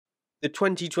The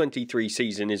 2023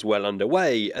 season is well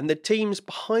underway, and the teams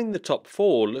behind the top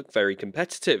four look very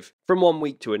competitive. From one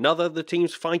week to another, the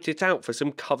teams fight it out for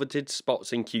some coveted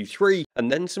spots in Q3,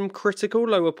 and then some critical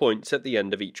lower points at the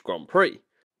end of each Grand Prix.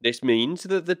 This means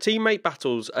that the teammate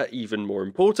battles are even more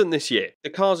important this year. The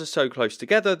cars are so close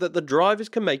together that the drivers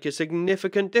can make a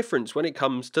significant difference when it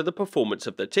comes to the performance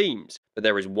of the teams. But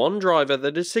there is one driver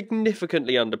that has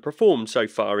significantly underperformed so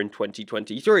far in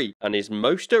 2023 and is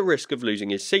most at risk of losing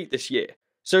his seat this year.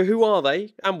 So who are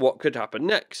they and what could happen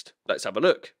next? Let's have a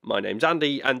look. My name's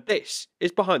Andy and this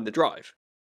is Behind the Drive.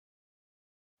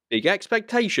 Big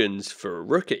expectations for a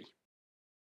rookie.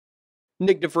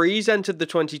 Nick de Vries entered the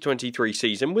 2023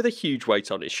 season with a huge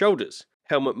weight on his shoulders.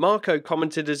 Helmut Marko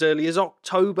commented as early as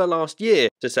October last year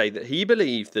to say that he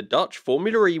believed the Dutch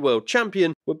Formula E world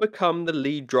champion would become the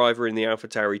lead driver in the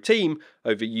AlphaTauri team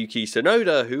over Yuki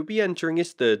Tsunoda, who would be entering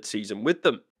his third season with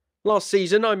them. Last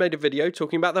season I made a video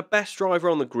talking about the best driver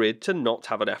on the grid to not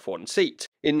have an F1 seat.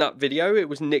 In that video it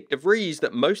was Nick de Vries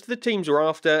that most of the teams were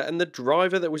after, and the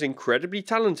driver that was incredibly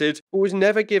talented but was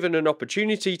never given an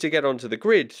opportunity to get onto the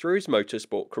grid through his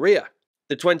motorsport career.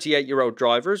 The 28-year-old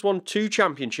driver has won 2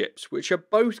 championships, which are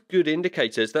both good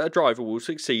indicators that a driver will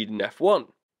succeed in F1.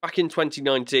 Back in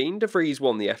 2019, de Vries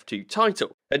won the F2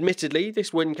 title. Admittedly,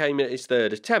 this win came at his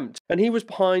third attempt, and he was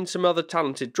behind some other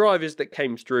talented drivers that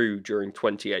came through during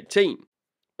 2018.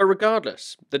 But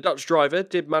regardless, the Dutch driver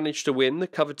did manage to win the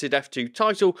coveted F2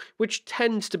 title, which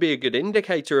tends to be a good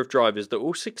indicator of drivers that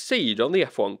will succeed on the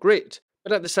F1 grid.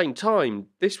 But at the same time,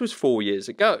 this was 4 years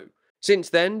ago. Since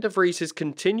then, de Vries has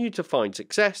continued to find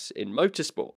success in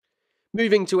motorsport.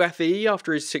 Moving to FE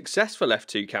after his successful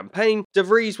F2 campaign, de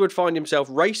Vries would find himself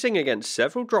racing against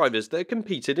several drivers that had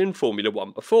competed in Formula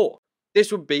 1 before. This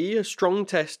would be a strong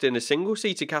test in a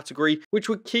single-seater category, which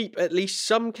would keep at least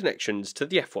some connections to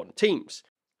the F1 teams.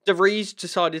 De Vries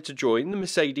decided to join the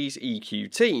Mercedes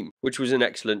EQ team, which was an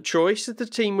excellent choice as the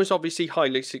team was obviously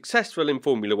highly successful in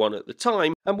Formula 1 at the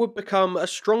time and would become a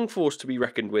strong force to be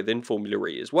reckoned with in Formula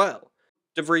E as well.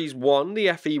 De Vries won the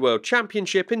FE World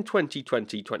Championship in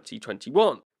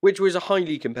 2020-2021, which was a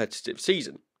highly competitive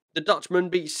season. The Dutchman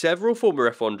beat several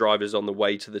former F1 drivers on the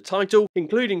way to the title,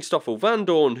 including Stoffel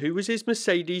Vandoorne, who was his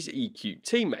Mercedes EQ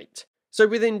teammate. So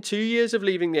within 2 years of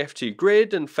leaving the F2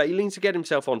 grid and failing to get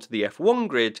himself onto the F1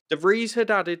 grid, de Vries had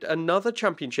added another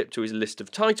championship to his list of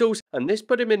titles, and this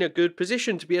put him in a good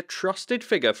position to be a trusted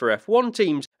figure for F1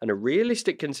 teams and a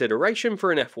realistic consideration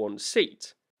for an F1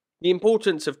 seat. The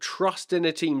importance of trust in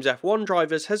a team's F1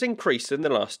 drivers has increased in the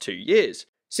last 2 years.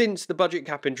 Since the budget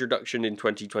cap introduction in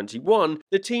 2021,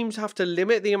 the teams have to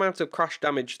limit the amount of crash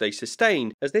damage they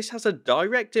sustain, as this has a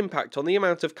direct impact on the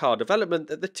amount of car development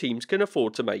that the teams can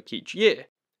afford to make each year.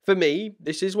 For me,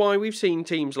 this is why we've seen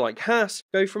teams like Haas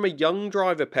go from a young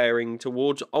driver pairing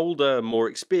towards older, more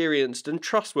experienced and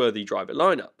trustworthy driver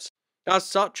lineups. As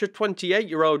such, a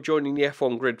 28-year-old joining the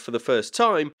F1 grid for the first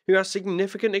time, who has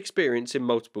significant experience in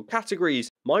multiple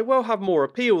categories, might well have more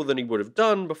appeal than he would have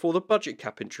done before the budget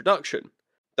cap introduction.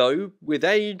 Though, with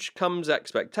age comes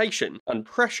expectation and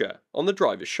pressure on the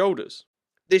driver's shoulders.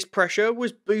 This pressure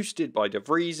was boosted by de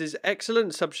Vries'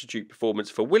 excellent substitute performance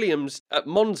for Williams at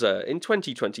Monza in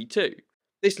 2022.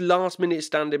 This last-minute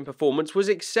stand-in performance was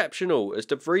exceptional, as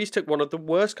de Vries took one of the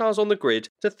worst cars on the grid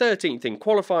to 13th in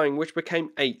qualifying, which became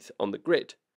 8th on the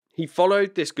grid. He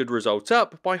followed this good result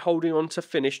up by holding on to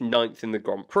finish 9th in the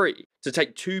Grand Prix. To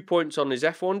take 2 points on his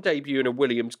F1 debut in a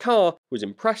Williams car was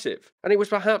impressive, and it was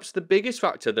perhaps the biggest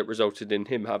factor that resulted in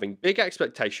him having big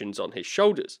expectations on his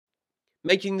shoulders.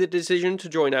 Making the decision to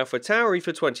join AlphaTauri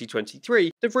for 2023,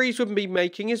 de Vries would be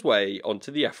making his way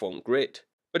onto the F1 grid.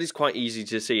 But it's quite easy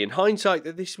to see in hindsight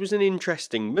that this was an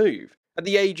interesting move. At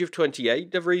the age of 28,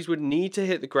 de Vries would need to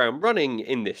hit the ground running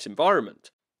in this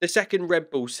environment. The second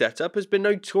Red Bull setup has been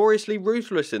notoriously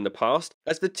ruthless in the past,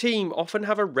 as the team often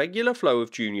have a regular flow of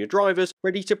junior drivers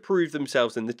ready to prove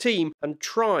themselves in the team and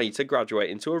try to graduate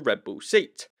into a Red Bull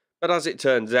seat. But as it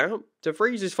turns out, de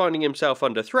Vries is finding himself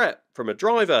under threat from a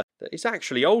driver that is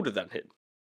actually older than him.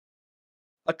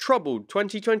 A troubled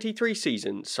 2023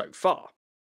 season so far.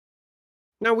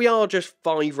 Now, we are just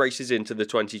 5 races into the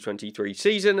 2023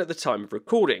 season at the time of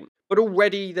recording, but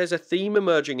already there's a theme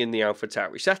emerging in the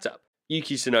AlphaTauri setup.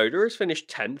 Yuki Tsunoda has finished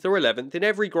 10th or 11th in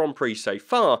every Grand Prix so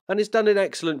far, and has done an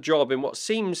excellent job in what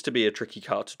seems to be a tricky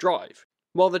car to drive.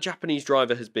 While the Japanese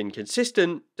driver has been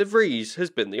consistent, de Vries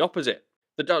has been the opposite.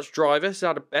 The Dutch driver has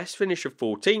had a best finish of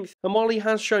 14th, and while he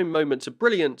has shown moments of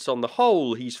brilliance, on the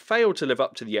whole he's failed to live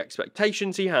up to the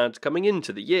expectations he had coming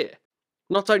into the year.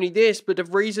 Not only this, but de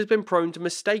Vries has been prone to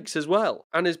mistakes as well,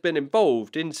 and has been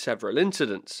involved in several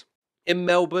incidents. In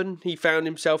Melbourne, he found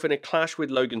himself in a clash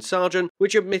with Logan Sargent,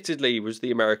 which admittedly was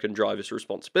the American driver's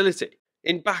responsibility.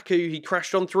 In Baku, he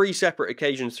crashed on 3 separate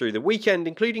occasions through the weekend,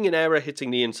 including an error hitting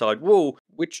the inside wall,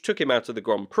 which took him out of the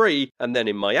Grand Prix, and then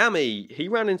in Miami, he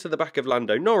ran into the back of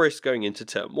Lando Norris going into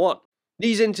Turn 1.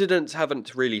 These incidents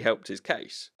haven't really helped his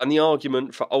case, and the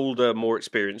argument for older, more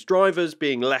experienced drivers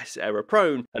being less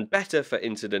error-prone and better for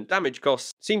incident damage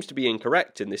costs seems to be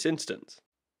incorrect in this instance.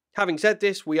 Having said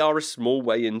this, we are a small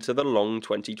way into the long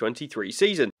 2023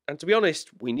 season, and to be honest,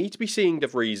 we need to be seeing De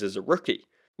Vries as a rookie.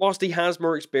 Whilst he has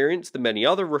more experience than many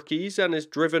other rookies and has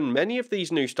driven many of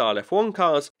these new style F1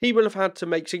 cars, he will have had to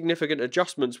make significant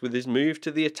adjustments with his move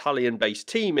to the Italian-based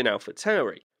team in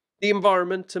AlphaTauri. The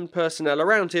environment and personnel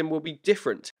around him will be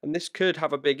different, and this could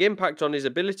have a big impact on his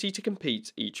ability to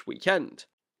compete each weekend.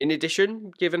 In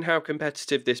addition, given how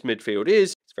competitive this midfield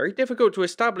is, it's very difficult to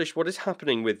establish what is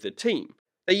happening with the team.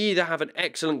 They either have an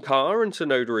excellent car and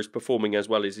Tsunoda is performing as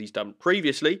well as he's done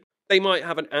previously, they might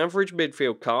have an average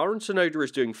midfield car and Tsunoda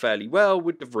is doing fairly well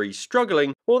with De Vries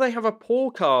struggling, or they have a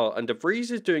poor car and De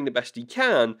Vries is doing the best he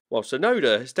can, while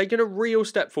Tsunoda has taken a real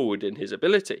step forward in his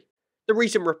ability. The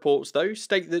recent reports, though,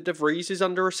 state that De Vries is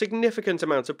under a significant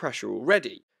amount of pressure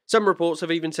already. Some reports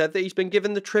have even said that he's been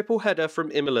given the triple header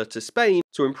from Imola to Spain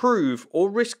to improve or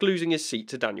risk losing his seat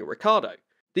to Daniel Ricciardo.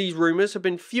 These rumours have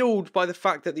been fueled by the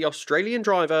fact that the Australian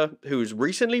driver, who has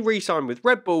recently re-signed with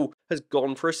Red Bull, has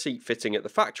gone for a seat fitting at the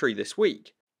factory this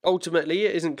week. Ultimately,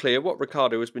 it isn't clear what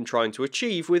Ricciardo has been trying to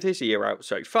achieve with his year out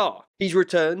so far. He's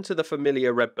returned to the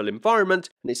familiar Red Bull environment,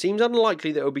 and it seems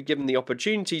unlikely that he'll be given the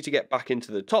opportunity to get back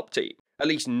into the top team, at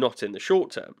least not in the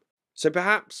short term. So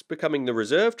perhaps becoming the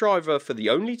reserve driver for the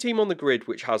only team on the grid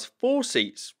which has 4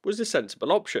 seats was a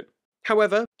sensible option.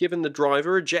 However, given the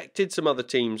driver ejected some other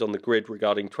teams on the grid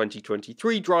regarding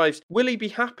 2023 drives, will he be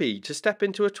happy to step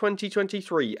into a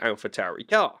 2023 AlphaTauri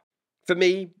car? For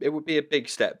me, it would be a big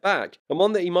step back, and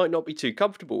one that he might not be too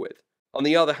comfortable with. On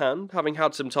the other hand, having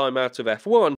had some time out of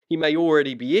F1, he may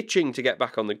already be itching to get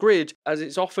back on the grid, as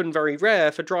it's often very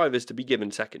rare for drivers to be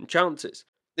given second chances.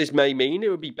 This may mean it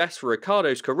would be best for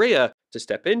Ricciardo's career to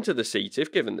step into the seat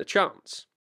if given the chance.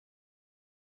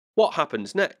 What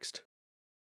happens next?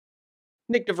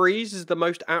 Nick De Vries is the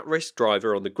most at-risk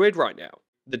driver on the grid right now.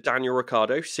 The Daniel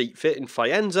Ricciardo seat fit in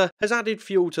Faenza has added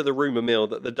fuel to the rumour mill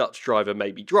that the Dutch driver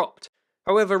may be dropped.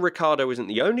 However, Ricciardo isn't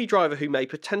the only driver who may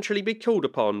potentially be called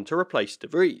upon to replace De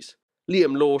Vries.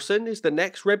 Liam Lawson is the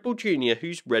next Red Bull Junior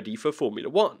who's ready for Formula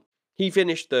 1. He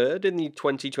finished third in the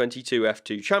 2022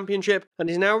 F2 Championship and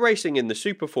is now racing in the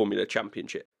Super Formula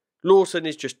Championship. Lawson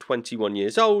is just 21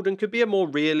 years old and could be a more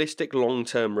realistic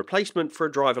long-term replacement for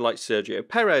a driver like Sergio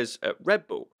Perez at Red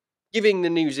Bull. Giving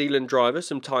the New Zealand driver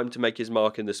some time to make his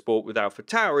mark in the sport with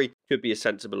AlphaTauri could be a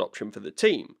sensible option for the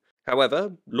team.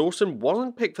 However, Lawson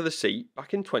wasn't picked for the seat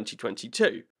back in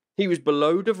 2022. He was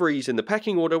below De Vries in the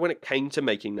pecking order when it came to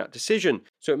making that decision,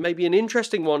 so it may be an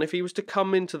interesting one if he was to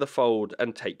come into the fold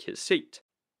and take his seat.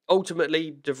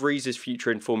 Ultimately, De Vries'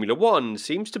 future in Formula 1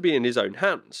 seems to be in his own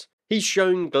hands. He's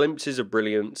shown glimpses of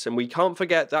brilliance, and we can't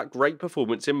forget that great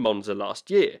performance in Monza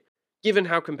last year. Given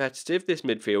how competitive this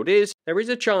midfield is, there is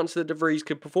a chance that De Vries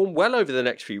could perform well over the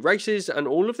next few races, and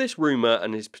all of this rumour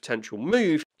and his potential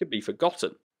move could be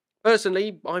forgotten.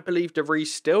 Personally, I believe De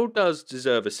Vries still does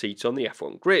deserve a seat on the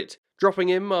F1 grid. Dropping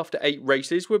him after 8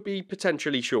 races would be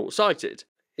potentially short-sighted.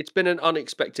 It's been an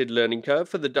unexpected learning curve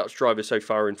for the Dutch driver so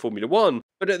far in Formula 1,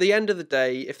 but at the end of the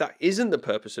day, if that isn't the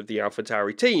purpose of the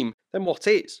AlphaTauri team, then what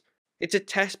is? It's a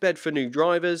testbed for new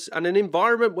drivers and an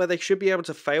environment where they should be able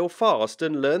to fail fast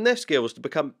and learn their skills to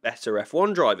become better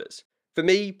F1 drivers. For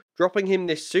me, dropping him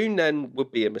this soon then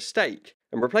would be a mistake,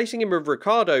 and replacing him with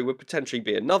Ricciardo would potentially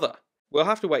be another. We'll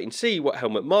have to wait and see what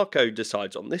Helmut Marko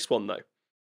decides on this one though.